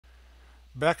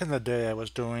Back in the day, I was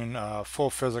doing full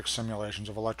physics simulations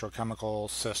of electrochemical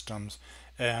systems,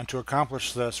 and to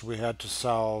accomplish this, we had to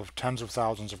solve tens of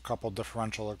thousands of coupled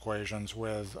differential equations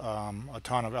with a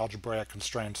ton of algebraic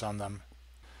constraints on them.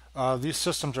 These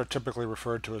systems are typically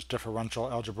referred to as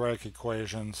differential algebraic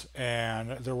equations,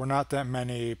 and there were not that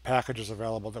many packages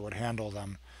available that would handle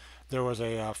them. There was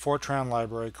a Fortran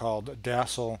library called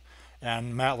DASL,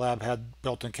 and MATLAB had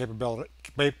built-in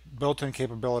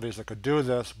capabilities that could do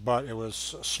this, but it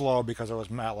was slow because it was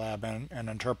MATLAB and an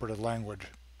interpreted language.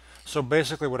 So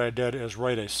basically what I did is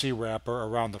write a C wrapper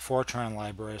around the Fortran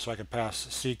library so I could pass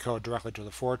C code directly to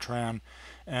the Fortran,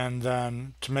 and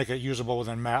then to make it usable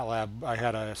within MATLAB, I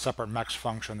had a separate MEX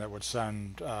function that would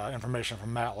send information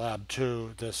from MATLAB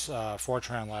to this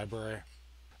Fortran library.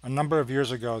 A number of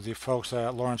years ago, the folks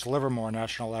at Lawrence Livermore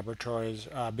National Laboratories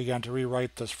began to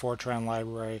rewrite this Fortran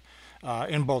library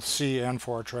in both C and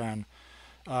Fortran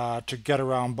to get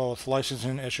around both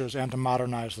licensing issues and to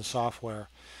modernize the software.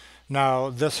 Now,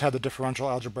 this had the differential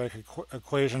algebraic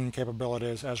equation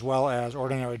capabilities as well as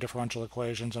ordinary differential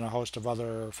equations and a host of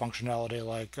other functionality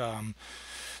like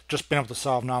just being able to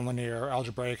solve nonlinear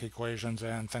algebraic equations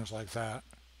and things like that.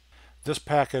 This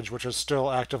package, which is still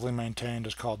actively maintained,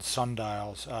 is called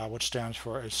Sundials, which stands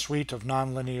for a suite of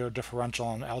nonlinear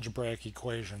differential and algebraic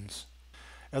equations.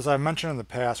 As I mentioned in the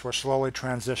past, we're slowly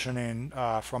transitioning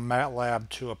from MATLAB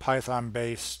to a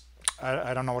Python-based,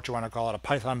 I don't know what you want to call it, a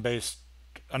Python-based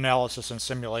analysis and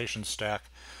simulation stack.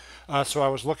 So I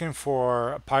was looking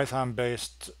for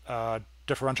Python-based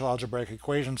differential algebraic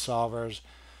equation solvers,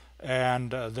 and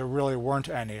there really weren't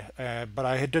any. But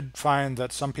I did find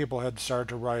that some people had started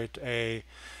to write a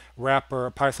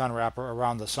Python wrapper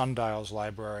around the Sundials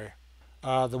library.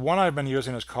 The one I've been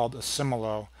using is called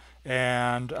Assimulo,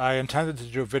 and I intended to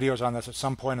do videos on this at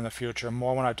some point in the future,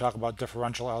 more when I talk about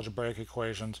differential algebraic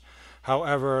equations.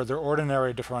 However, they're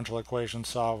ordinary differential equation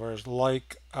solvers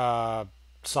like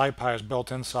SciPy's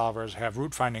built-in solvers have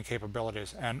root finding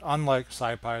capabilities, and unlike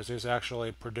SciPy's, these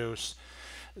actually produce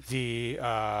the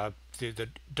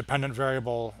dependent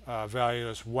variable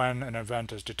values when an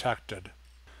event is detected.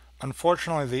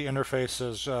 Unfortunately, the interface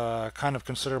is kind of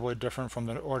considerably different from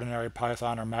the ordinary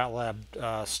Python or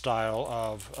MATLAB style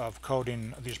of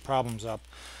coding these problems up.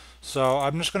 So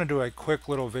I'm just going to do a quick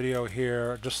little video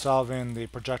here just solving the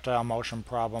projectile motion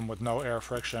problem with no air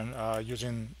friction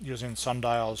using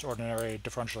Sundial's ordinary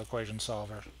differential equation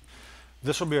solver.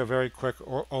 This will be a very quick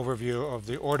overview of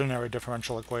the ordinary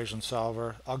differential equation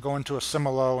solver. I'll go into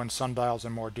Assimulo and Sundials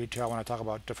in more detail when I talk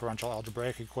about differential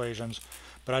algebraic equations,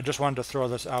 but I just wanted to throw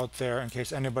this out there in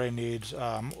case anybody needs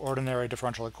ordinary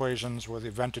differential equations with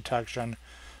event detection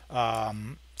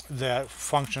that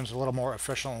functions a little more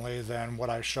efficiently than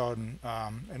what I showed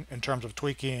in terms of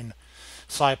tweaking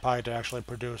SciPy to actually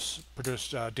produce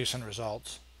decent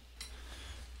results.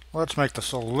 Let's make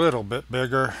this a little bit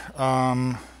bigger.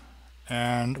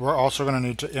 And we're also going to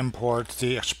need to import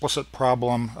the explicit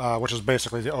problem, which is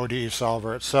basically the ODE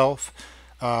solver itself,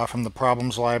 from the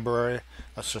problems library.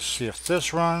 Let's just see if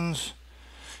this runs.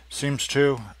 Seems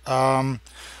to. There are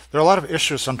a lot of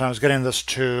issues sometimes getting this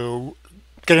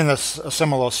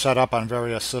Assimulo set up on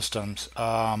various systems.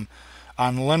 On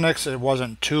Linux, it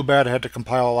wasn't too bad. I had to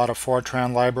compile a lot of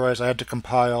Fortran libraries. I had to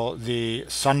compile the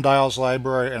Sundials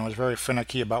library and was very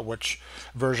finicky about which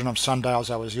version of Sundials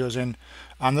I was using.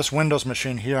 On this Windows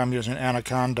machine here, I'm using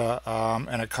Anaconda,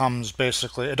 and it comes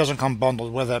basically, it doesn't come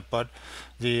bundled with it, but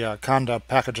the Conda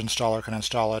package installer can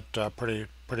install it pretty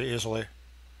easily.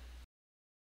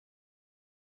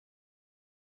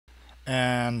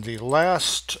 And the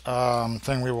last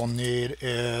thing we will need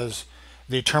is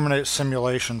the terminate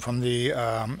simulation from the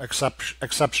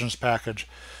exceptions package.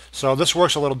 So this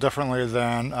works a little differently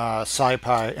than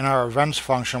SciPy. In our events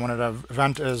function, when an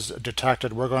event is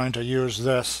detected, we're going to use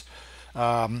this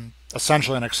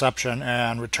essentially an exception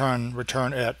and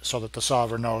return it so that the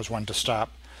solver knows when to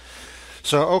stop.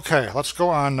 So okay, let's go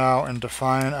on now and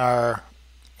define our,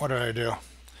 what did I do?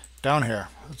 Down here,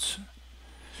 let's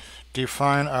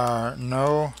define our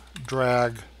no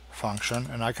drag function,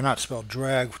 and I cannot spell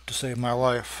drag to save my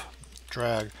life.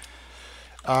 Drag.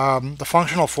 The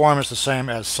functional form is the same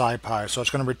as SciPy, so it's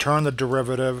going to return the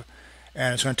derivative,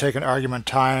 and it's going to take an argument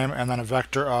time and then a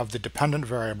vector of the dependent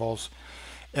variables.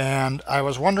 And I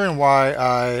was wondering why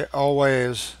I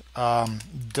always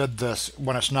did this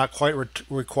when it's not quite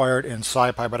required in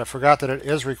SciPy, but I forgot that it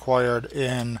is required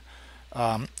in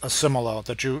Assimulo,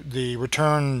 that the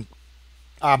return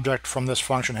object from this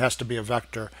function has to be a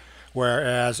vector,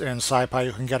 whereas in SciPy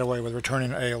you can get away with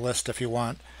returning a list if you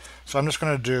want. So I'm just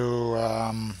going to do,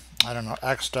 I don't know,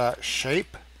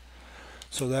 x.shape.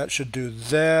 So that should do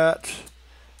that.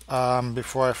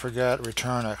 before I forget,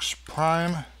 return x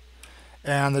prime.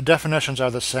 And the definitions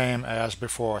are the same as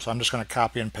before, so I'm just going to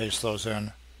copy and paste those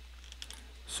in.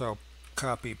 So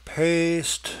copy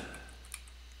paste.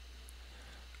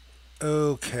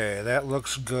 Okay, that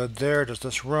looks good there. Does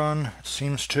this run? It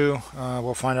seems to.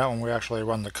 We'll find out when we actually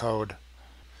run the code.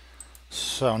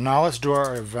 So now let's do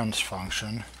our events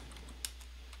function.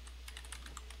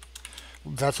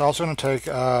 That's also going to take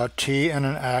t and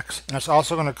an x, and it's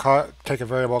also going to take a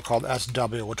variable called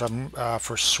sw, which I'm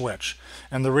for switch.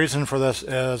 And the reason for this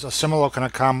is Assimulo can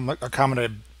accommodate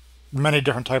many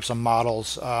different types of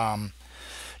models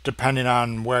depending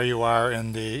on where you are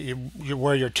in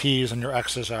where your t's and your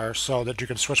x's are, so that you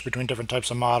can switch between different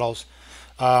types of models.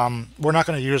 We're not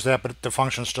going to use that, but the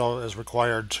function still is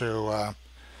required to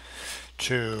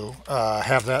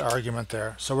have that argument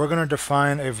there. So we're going to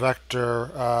define a vector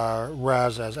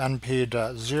res as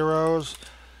np.zeros.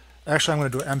 Actually, I'm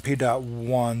going to do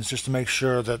np.ones just to make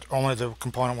sure that only the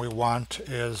component we want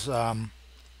is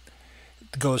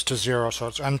goes to 0. So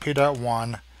it's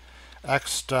np.1.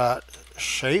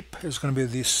 x.shape is going to be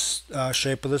the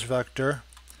shape of this vector.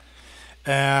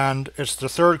 And it's the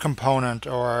third component,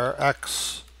 or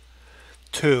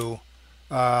x2,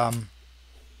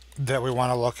 that we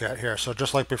want to look at here. So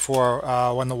just like before,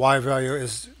 when the y value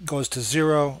goes to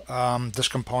 0, this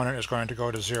component is going to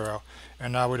go to 0.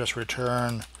 And now we just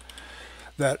return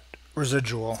that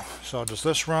residual. So does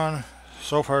this run?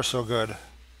 So far so good.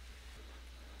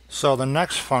 So the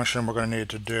next function we're going to need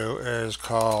to do is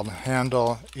called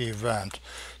handle event.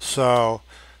 So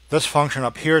this function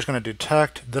up here is going to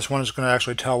detect. This one is going to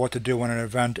actually tell what to do when an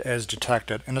event is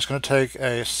detected. And it's going to take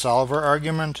a solver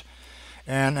argument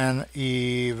and an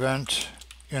event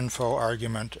info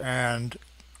argument, and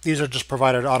these are just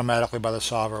provided automatically by the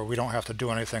solver. We don't have to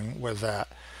do anything with that.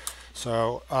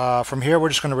 So from here we're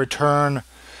just going to return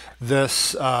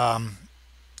this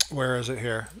where is it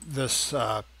here, this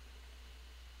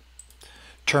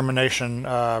termination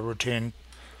routine.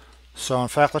 So in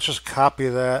fact, let's just copy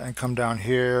that and come down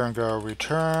here and go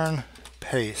return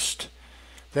paste.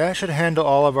 That should handle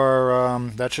all of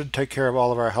our that should take care of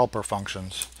all of our helper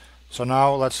functions. So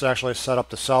now let's actually set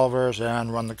up the solvers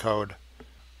and run the code.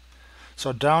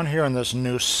 So down here in this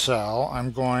new cell,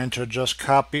 I'm going to just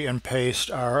copy and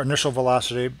paste our initial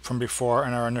velocity from before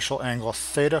and our initial angle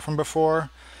theta from before.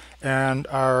 And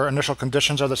our initial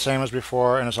conditions are the same as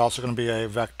before, and it's also going to be a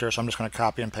vector, so I'm just going to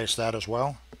copy and paste that as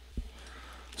well.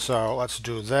 So let's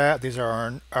do that. These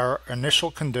are our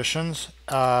initial conditions.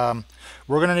 We're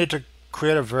going to need to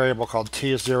create a variable called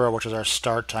t0, which is our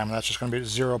start time, and that's just going to be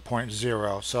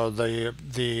 0.0. So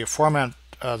the format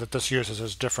that this uses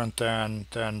is different than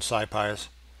SciPy's.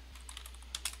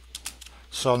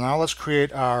 So now let's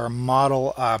create our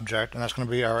model object, and that's going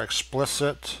to be our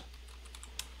explicit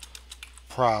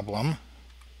problem.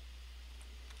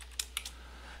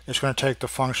 It's going to take the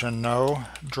function no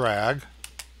drag,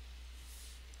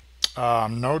 our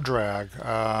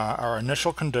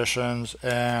initial conditions,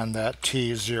 and that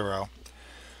t0.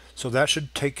 So that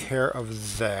should take care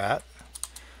of that.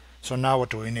 So now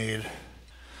what do we need?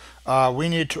 We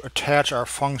need to attach our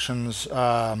functions,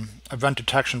 event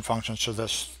detection functions, to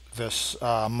this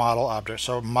model object.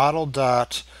 So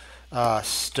model.state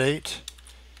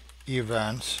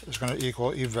events is going to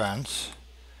equal events,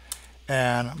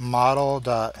 and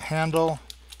model.handle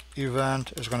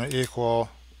event is going to equal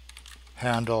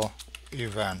handle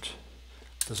event.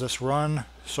 Does this run?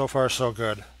 So far so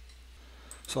good.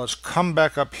 So let's come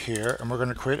back up here, and we're going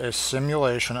to create a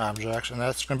simulation object, and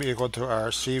that's going to be equal to our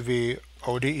CV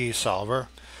ODE solver,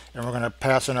 and we're going to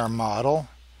pass in our model.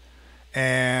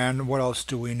 And what else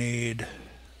do we need?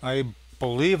 I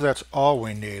believe that's all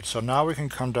we need. So now we can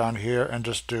come down here and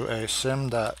just do a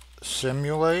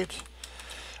sim.simulate.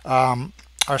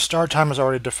 Our start time is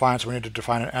already defined, so we need to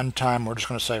define an end time. We're just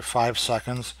going to say 5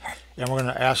 seconds, and we're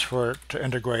going to ask for it to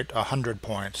integrate 100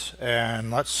 points.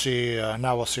 And let's see,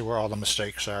 now we'll see where all the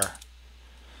mistakes are.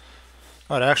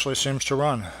 Oh, it actually seems to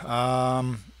run.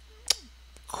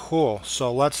 Cool.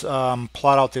 So let's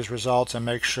plot out these results and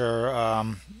make sure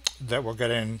that we're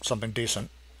getting something decent.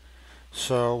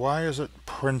 So why is it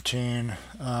printing?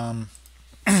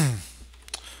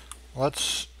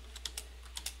 Let's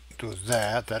do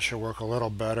that. That should work a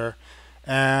little better.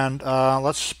 And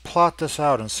let's plot this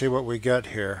out and see what we get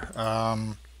here.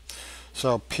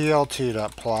 So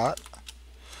plt.plot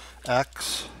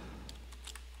x,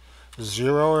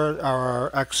 0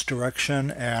 our x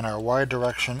direction, and our y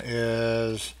direction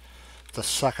is the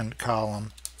second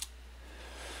column.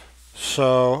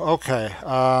 So, okay,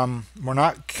 we're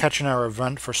not catching our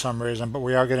event for some reason, but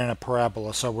we are getting a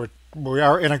parabola. So we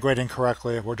are integrating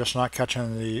correctly. We're just not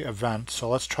catching the event. So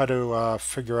let's try to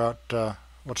figure out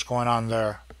what's going on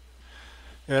there.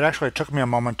 It actually took me a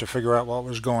moment to figure out what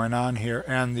was going on here,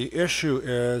 and the issue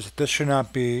is this should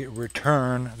not be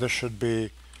return, this should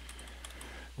be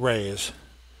raise.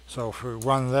 So if we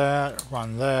run that,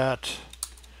 run that,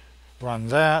 run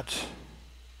that,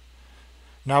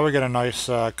 now we get a nice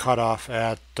cutoff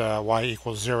at y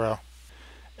equals 0.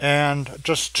 And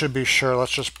just to be sure,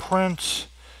 let's just print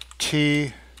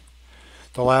t,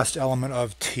 the last element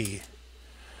of t.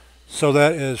 So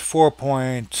that is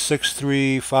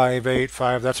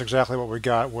 4.63585. That's exactly what we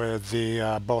got with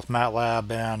the both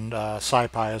MATLAB and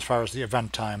SciPy as far as the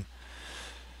event time.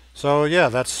 So yeah,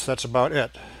 that's about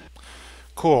it.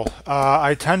 Cool.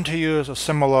 I tend to use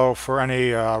Assimulo for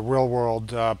any real-world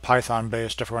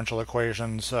Python-based differential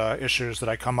equations issues that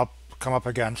I come up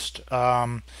against.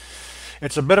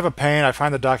 It's a bit of a pain. I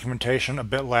find the documentation a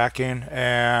bit lacking,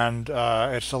 and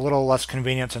it's a little less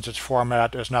convenient since its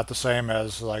format is not the same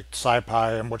as like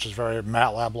SciPy, which is very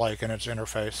MATLAB-like in its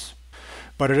interface.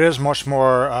 But it is much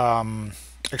more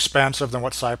expansive than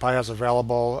what SciPy has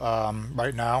available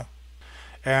right now.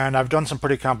 And I've done some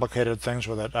pretty complicated things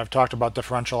with it. I've talked about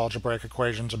differential algebraic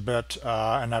equations a bit,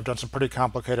 and I've done some pretty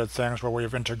complicated things where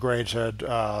we've integrated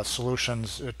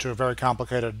solutions to very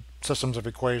complicated systems of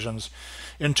equations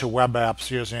into web apps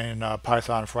using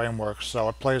Python frameworks. So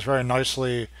it plays very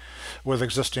nicely with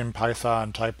existing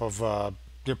Python type of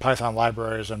Python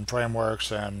libraries and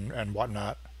frameworks and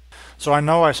whatnot. So I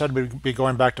know I said we'd be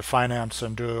going back to finance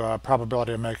and do a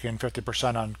probability of making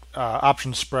 50% on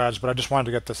option spreads, but I just wanted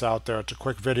to get this out there. It's a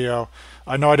quick video.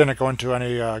 I know I didn't go into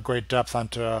any great depth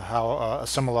onto how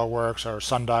Assimulo works or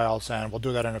sundials, and we'll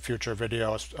do that in a future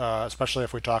video, especially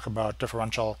if we talk about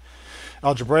differential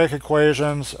algebraic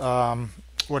equations,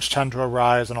 which tend to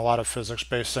arise in a lot of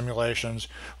physics-based simulations,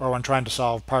 or when trying to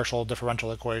solve partial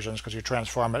differential equations, because you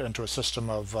transform it into a system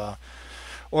of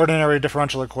ordinary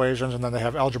differential equations, and then they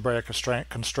have algebraic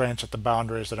constraints at the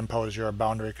boundaries that impose your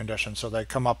boundary conditions. So they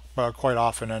come up quite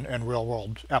often in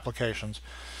real-world applications.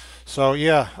 So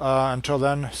yeah, until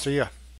then, see ya.